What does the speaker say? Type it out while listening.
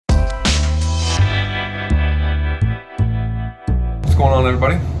going on,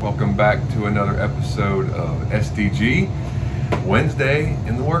 everybody? Welcome back to another episode of SDG Wednesday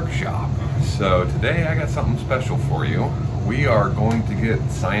in the workshop. So today I got something special for you. We are going to get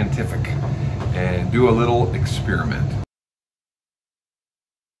scientific and do a little experiment.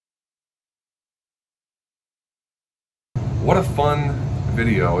 What a fun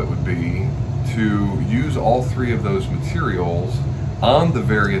video it would be to use all three of those materials on the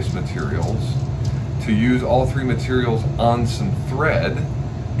various materials, to use all three materials on some thread,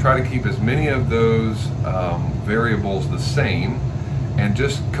 try to keep as many of those variables the same, and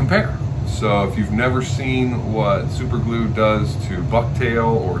just compare. So if you've never seen what super glue does to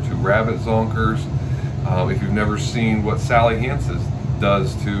bucktail or to rabbit zonkers, if you've never seen what Sally Hansen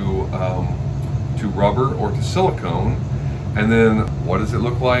does to rubber or to silicone, and then what does it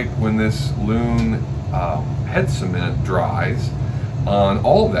look like when this Loon head cement dries on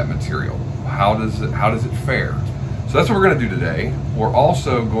all of that material? How does it fare? So that's what we're going to do today. We're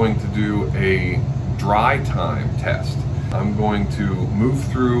also going to do a dry time test. I'm going to move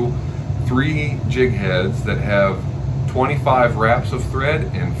through 3 jig heads that have 25 wraps of thread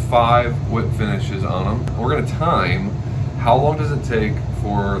and 5 whip finishes on them. We're going to time how long does it take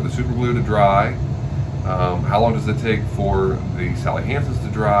for the super glue to dry, how long does it take for the Sally Hansens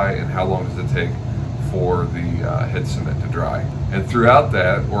to dry, and how long does it take for the head cement to dry. And throughout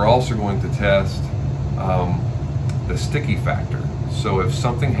that, we're also going to test the sticky factor. So if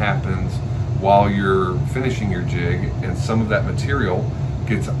something happens while you're finishing your jig and some of that material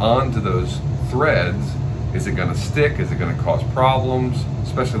gets onto those threads, is it going to stick? Is it going to cause problems?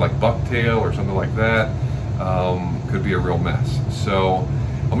 Especially like bucktail or something like that, could be a real mess. So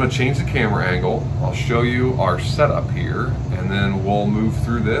I'm going to change the camera angle. I'll show you our setup here, and then we'll move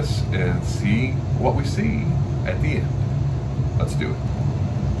through this and see what we see at the end. Let's do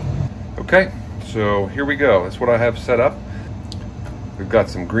it. Okay, so here we go. That's what I have set up. We've got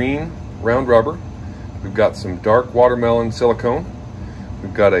some green round rubber. We've got some dark watermelon silicone.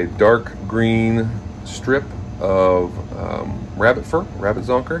 We've got a dark green strip of rabbit fur, rabbit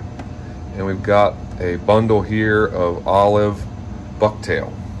zonker. And we've got a bundle here of olive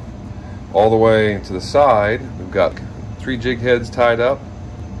bucktail. All the way to the side, we've got 3 jig heads tied up.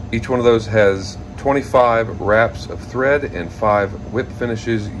 Each one of those has 25 wraps of thread and 5 whip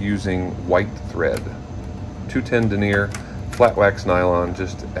finishes using white thread. 210 denier, flat wax nylon,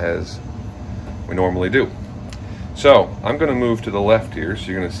 just as we normally do. So I'm going to move to the left here, so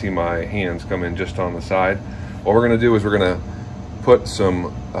you're going to see my hands come in just on the side. What we're going to do is we're going to put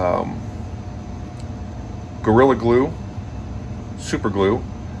some Gorilla Glue, super glue,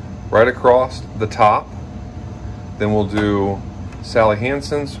 right across the top. Then we'll do Sally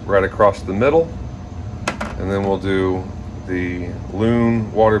Hansen's right across the middle, and then we'll do the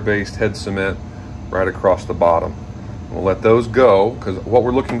Loon water-based head cement right across the bottom. We'll let those go, because what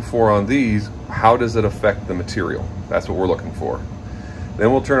we're looking for on these, how does it affect the material? That's what we're looking for.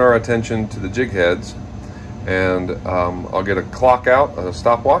 Then we'll turn our attention to the jig heads, and I'll get a clock out, a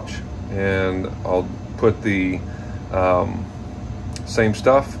stopwatch, and I'll put the same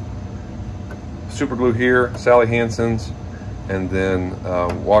stuff, super glue here, Sally Hansen's, and then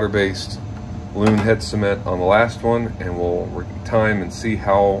water-based Loon head cement on the last one, and we'll time and see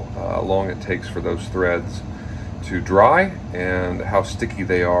how long it takes for those threads to dry and how sticky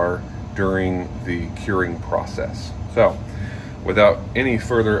they are during the curing process. So without any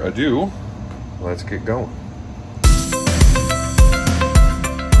further ado, let's get going.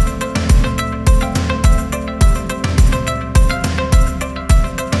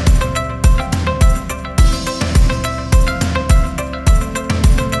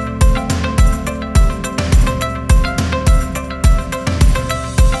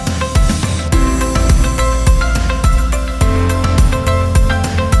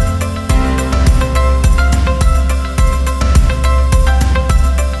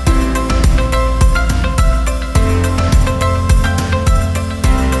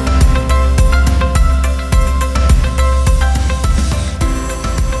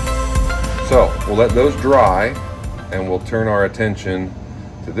 So we'll let those dry, and we'll turn our attention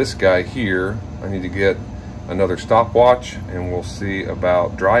to this guy here. I need to get another stopwatch, and we'll see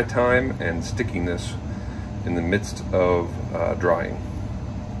about dry time and stickiness in the midst of drying.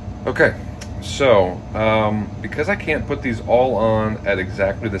 Okay, so because I can't put these all on at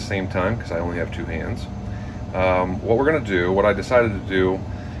exactly the same time, because I only have 2 hands, what we're going to do, what I decided to do,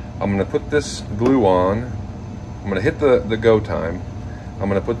 I'm going to put this glue on. I'm going to hit the go time. I'm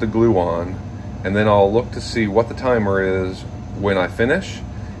going to put the glue on, and then I'll look to see what the timer is when I finish,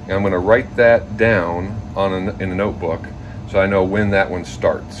 and I'm going to write that down in a notebook so I know when that one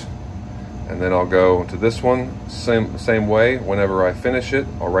starts. and then I'll go to this one, same way. Whenever I finish it,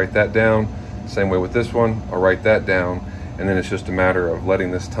 I'll write that down. Same way with this one, I'll write that down, and then it's just a matter of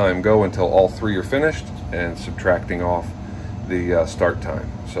letting this time go until all three are finished and subtracting off the start time.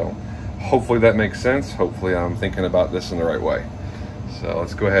 So hopefully that makes sense. Hopefully I'm thinking about this in the right way. So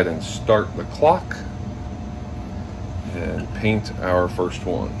let's go ahead and start the clock and paint our first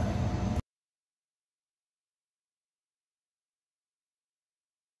one.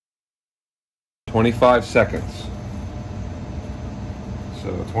 "25 seconds.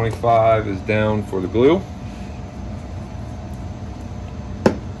 So 25 is down for the glue.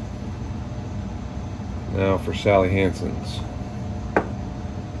 Now for Sally Hansen's.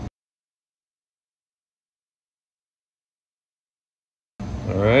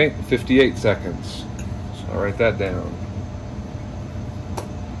 All right, 58 seconds. So I'll write that down.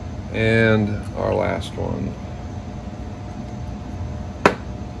 And our last one.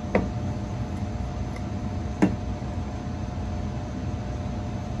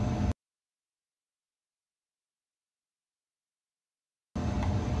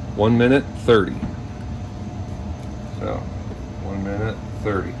 "1 minute 30. So 1 minute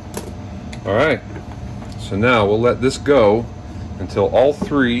 30. All right, so now we'll let this go until all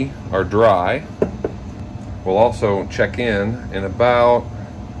three are dry. We'll also check in about,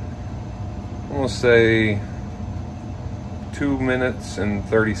 I'm gonna say 2 minutes and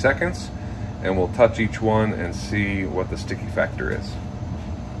 30 seconds, and we'll touch each one and see what the sticky factor is.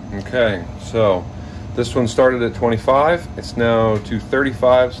 Okay, so this one started at 25, it's now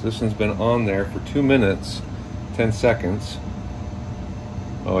 2:35, so this one's been on there for 2 minutes, 10 seconds.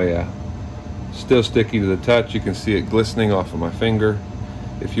 Oh yeah, still sticky to the touch. You can see it glistening off of my finger.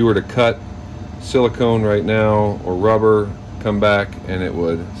 If you were to cut silicone right now or rubber, come back and it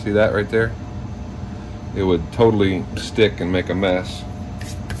would, see that right there? It would totally stick and make a mess.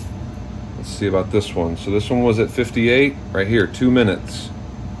 Let's see about this one. So this one was at 58, right here, 2 minutes.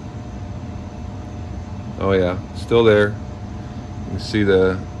 Oh yeah, still there. You can see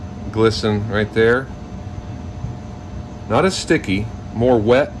the glisten right there. Not as sticky, more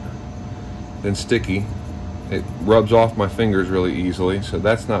wet than sticky. It rubs off my fingers really easily, so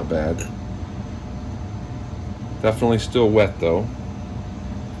that's not bad. Definitely still wet though.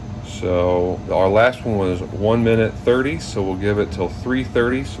 So our last one was 1 minute 30, so we'll give it till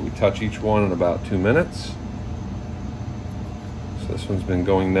 3:30, so we touch each one in about 2 minutes. So this one's been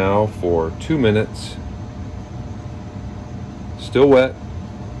going now for 2 minutes. Still wet.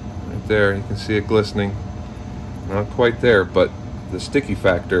 Right there, you can see it glistening. Not quite there, but the sticky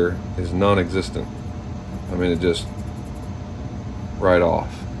factor is non-existent. I mean, it just right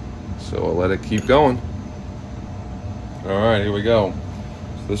off. So I'll let it keep going. All right, here we go.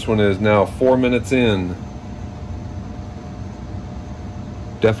 So this one is now 4 minutes in.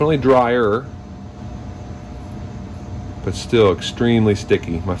 Definitely drier, but still extremely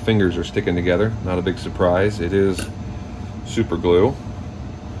sticky. My fingers are sticking together, not a big surprise. It is super glue.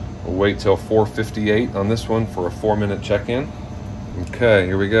 We'll wait till 4:58 on this one for a 4-minute check-in. Okay,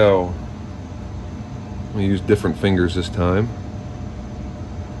 here we go. I'm gonna use different fingers this time.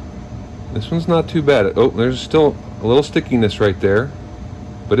 This one's not too bad. Oh, there's still a little stickiness right there,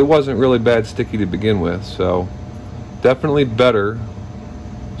 but it wasn't really bad sticky to begin with, so definitely better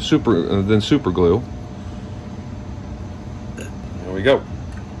than super glue. Here we go.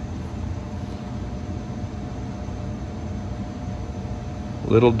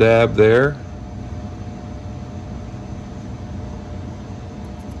 Little dab there.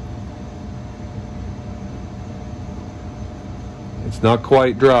 It's not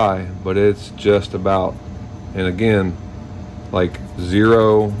quite dry, but it's just about. And again, like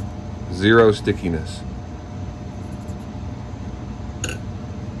zero stickiness.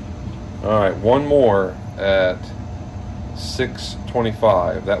 All right, one more at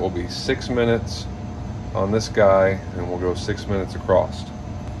 6:25. That will be 6 minutes on this guy, and we'll go 6 minutes across.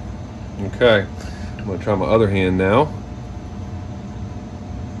 Okay, I'm gonna try my other hand now.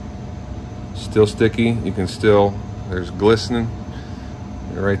 Still sticky. You can still, there's glistening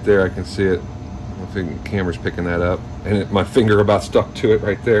right there. I can see it. I think the camera's picking that up, and my finger about stuck to it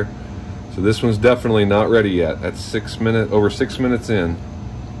right there. So this one's definitely not ready yet. That's over 6 minutes in.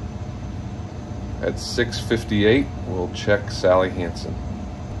 At 6:58, we'll check Sally Hansen.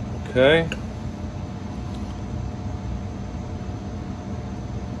 Okay.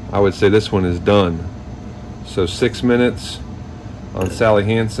 I would say this one is done. So 6 minutes on Sally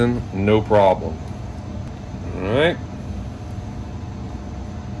Hansen, no problem. All right.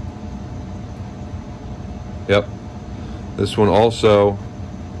 Yep. This one also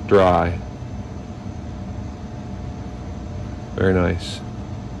dry.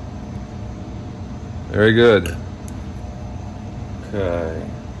 Very good. Okay.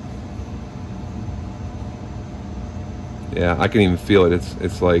 Yeah, I can even feel it.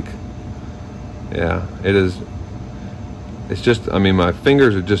 It's like, yeah, it is. It's just, I mean, my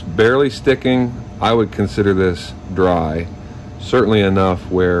fingers are just barely sticking. I would consider this dry. Certainly enough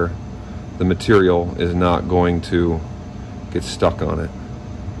where the material is not going to get stuck on it.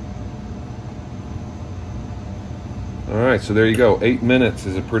 All right, so there you go. 8 minutes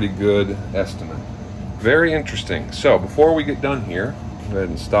is a pretty good estimate. Very interesting. So before we get done here, go ahead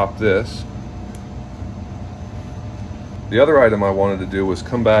and stop this. The other item I wanted to do was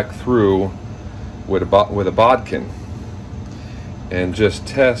come back through with a bodkin and just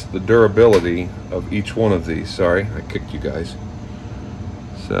test the durability of each one of these. Sorry, I kicked you guys.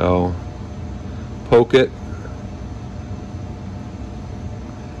 So poke it.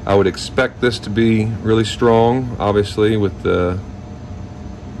 I would expect this to be really strong, obviously, with the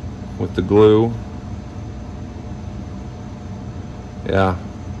glue. Yeah,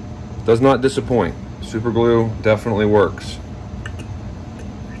 does not disappoint. Super glue definitely works.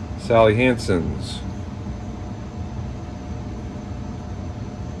 Sally Hansen's.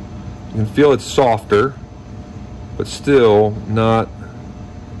 You can feel it's softer, but still not,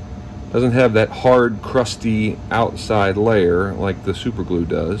 doesn't have that hard, crusty outside layer like the super glue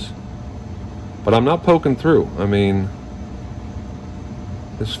does. But I'm not poking through. I mean,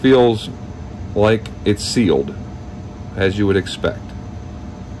 this feels like it's sealed, as you would expect.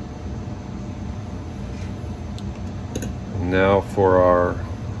 Now for our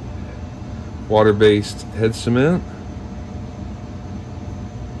water-based head cement.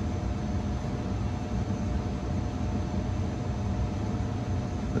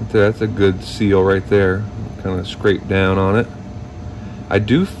 That's a good seal right there. Kind of scrape down on it. I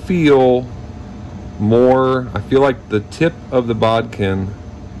do feel more, I feel like the tip of the bodkin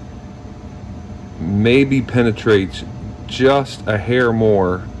maybe penetrates just a hair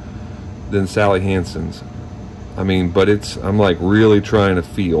more than Sally Hansen's. I mean, but it's, I'm like really trying to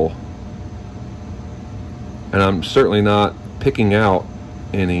feel. And I'm certainly not picking out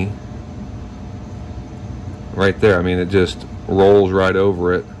any right there. I mean, it just rolls right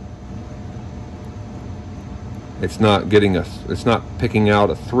over it. It's not getting a, it's not picking out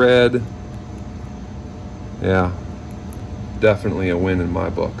a thread. Yeah, definitely a win in my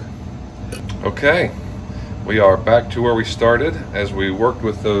book. Okay, we are back to where we started. As we worked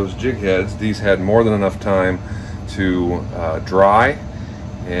with those jig heads, these had more than enough time to dry,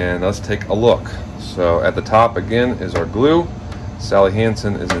 and let's take a look. So at the top again is our glue. Sally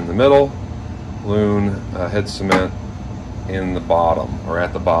Hansen is in the middle. Loon head cement in the bottom, or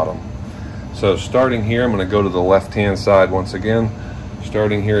at the bottom. So starting here, I'm going to go to the left hand side once again.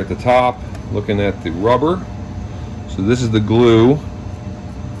 Starting here at the top, looking at the rubber. So this is the glue.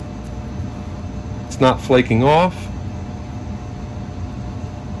 It's not flaking off.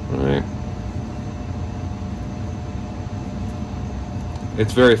 All right.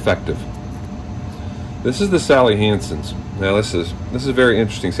 It's very effective. This is the Sally Hansen's. Now this is very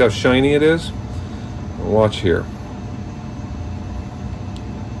interesting. See how shiny it is? Watch here.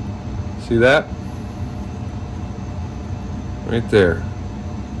 See that? Right there.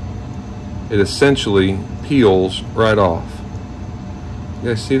 It essentially peels right off. You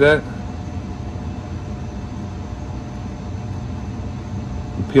guys see that?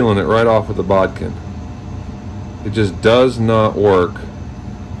 I'm peeling it right off with the bodkin. It just does not work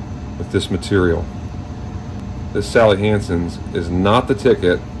with this material. This Sally Hansen's is not the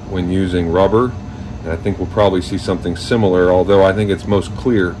ticket when using rubber, and I think we'll probably see something similar, although I think it's most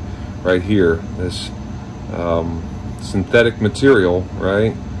clear right here. This synthetic material,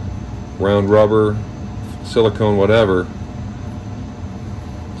 right? Round rubber, silicone, whatever.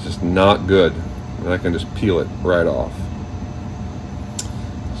 It's just not good. And I can just peel it right off.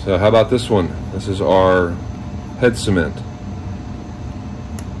 So how about this one? This is our head cement.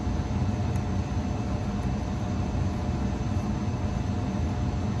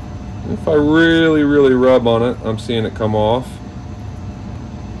 If I really, really rub on it, I'm seeing it come off.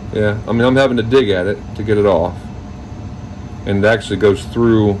 Yeah, I mean, I'm having to dig at it to get it off. And it actually goes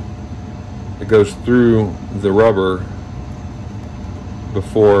through, it goes through the rubber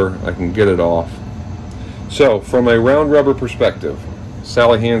before I can get it off. So, from a round rubber perspective,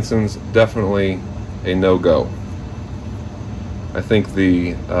 Sally Hansen's definitely a no-go. I think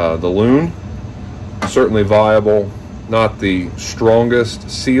the Loon, certainly viable, not the strongest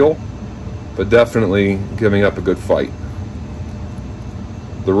seal, but definitely giving up a good fight.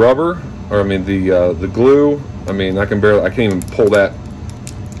 The rubber, or I mean the glue, I mean I can't even pull that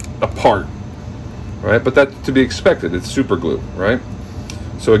apart, right? But that's to be expected. It's super glue, right?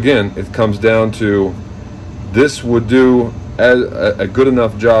 So again, it comes down to, this would do a good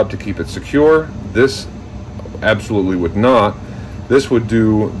enough job to keep it secure. This absolutely would not. This would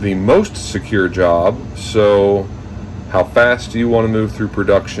do the most secure job. So how fast do you want to move through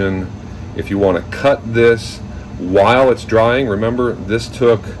production? If you want to cut this while it's drying, remember this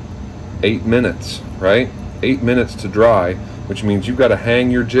took 8 minutes, right? 8 minutes to dry, which means you've got to hang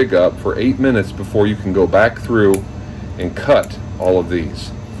your jig up for 8 minutes before you can go back through and cut all of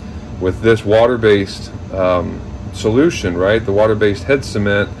these. With this water-based solution, right, the water-based head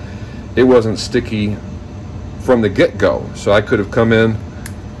cement, it wasn't sticky from the get-go. So I could have come in,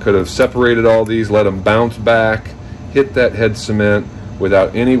 could have separated all these, let them bounce back, hit that head cement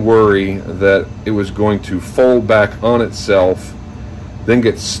without any worry that it was going to fold back on itself, then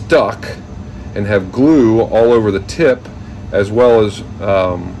get stuck and have glue all over the tip as well as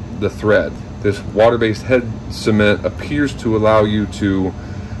the thread. This water-based head cement appears to allow you to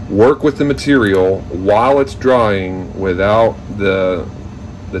work with the material while it's drying without the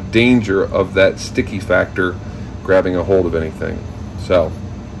danger of that sticky factor grabbing a hold of anything. So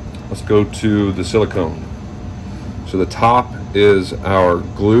let's go to the silicone. So the top is our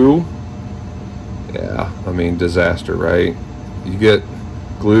glue. Yeah, I mean, disaster, right? You get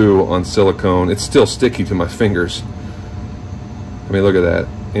glue on silicone, it's still sticky to my fingers. I mean, look at that.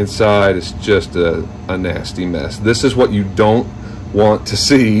 Inside is just a nasty mess. This is what you don't want to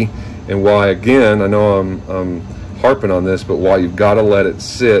see, and why, again, I know I'm harping on this, but why you've got to let it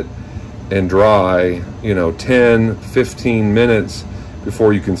sit and dry, you know, 10, 15 minutes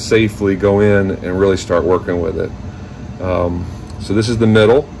before you can safely go in and really start working with it. So this is the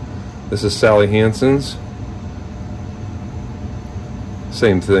middle. This is Sally Hansen's.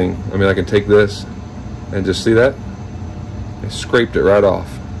 Same thing. I mean, I can take this and just see that? I scraped it right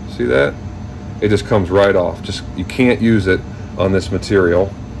off. See that? It just comes right off. Just, you can't use it on this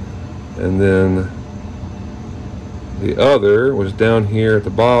material. And then the other was down here at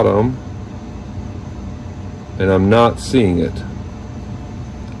the bottom, and I'm not seeing it.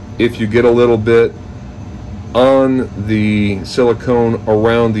 If you get a little bit on the silicone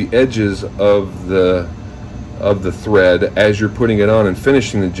around the edges of the thread as you're putting it on and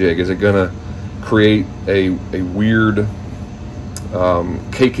finishing the jig, is it going to create a weird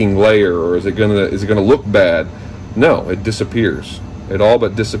caking layer, or is it gonna look bad? No, it disappears. It all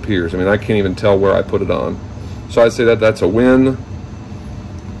but disappears. I mean, I can't even tell where I put it on. So I'd say that that's a win.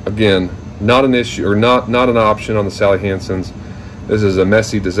 Again, not an issue, or not an option on the Sally Hansen's. This is a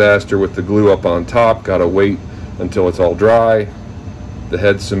messy disaster with the glue up on top. Gotta wait until it's all dry. The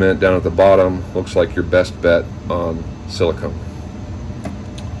head cement down at the bottom looks like your best bet on silicone.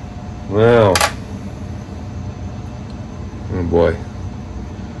 Well, oh boy,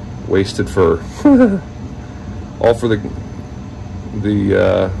 wasted fur. All for the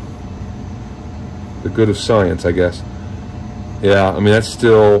good of science, I guess. Yeah, I mean, that's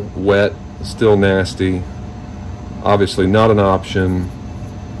still wet, still nasty. Obviously not an option.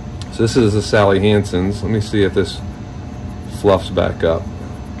 So this is the Sally Hansen's. Let me see if this fluffs back up.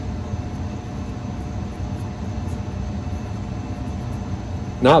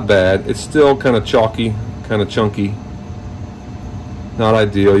 Not bad. It's still kind of chalky, kind of chunky. Not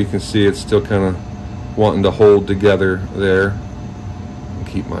ideal. You can see it's still kind of wanting to hold together there. I'll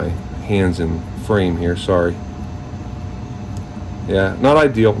keep my hands in frame here, sorry. Yeah, not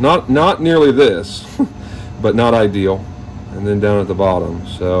ideal. Not nearly this, but not ideal. And then down at the bottom.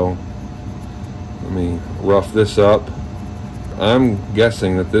 So let me rough this up. I'm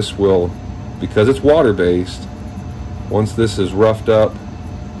guessing that this will, because it's water-based, once this is roughed up,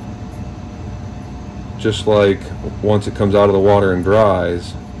 just like once it comes out of the water and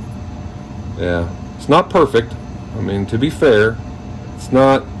dries, yeah, it's not perfect. I mean, to be fair, it's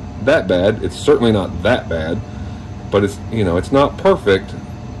not that bad. It's certainly not that bad, but it's, you know, it's not perfect,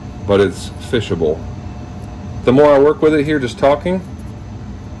 but it's fishable. The more I work with it here, just talking,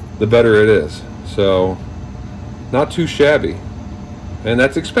 the better it is. So, not too shabby, and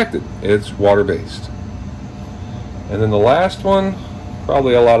that's expected. It's water-based. And then the last one,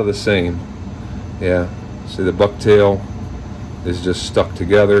 probably a lot of the same. Yeah, see the bucktail is just stuck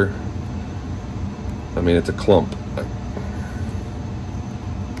together. I mean, it's a clump.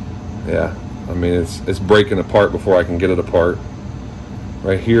 Yeah, I mean, it's breaking apart before I can get it apart.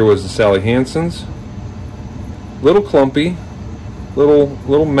 Right here was the Sally Hansen's. Little clumpy,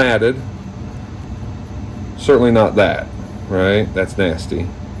 little matted. Certainly not that, right? That's nasty.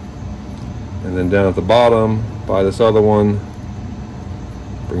 And then down at the bottom by this other one,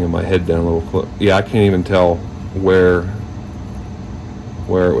 bringing my head down a little close. Yeah, I can't even tell where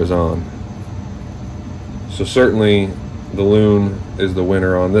it was on. So certainly the Loon is the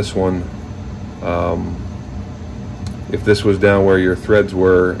winner on this one. If this was down where your threads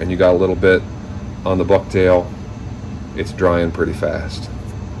were and you got a little bit on the bucktail, it's drying pretty fast,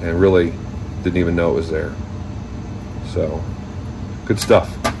 and really didn't even know it was there. So, good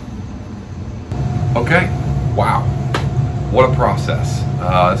stuff. Okay, wow, what a process.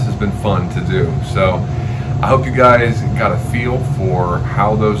 This has been fun to do. So I hope you guys got a feel for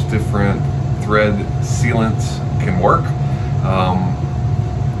how those different thread sealants can work.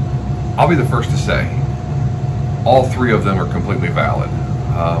 I'll be the first to say, all three of them are completely valid.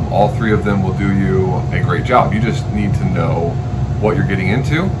 All three of them will do you a great job. You just need to know what you're getting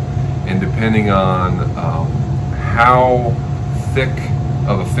into, and depending on how thick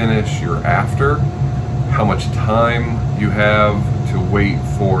of a finish you're after, how much time you have to wait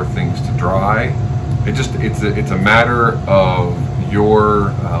for things to dry, it's a matter of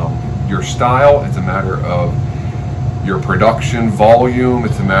your style. It's a matter of your production volume.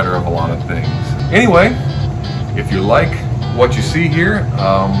 It's a matter of a lot of things. Anyway, if you like what you see here,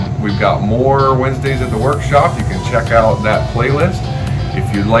 we've got more Wednesdays at the workshop. You can check out that playlist.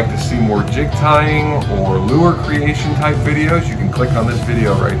 If you'd like to see more jig tying or lure creation type videos, you can click on this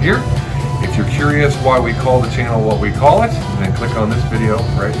video right here. If you're curious why we call the channel what we call it, then click on this video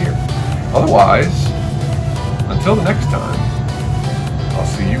right here. Otherwise, until the next time, I'll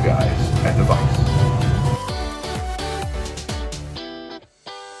see you guys at the vise.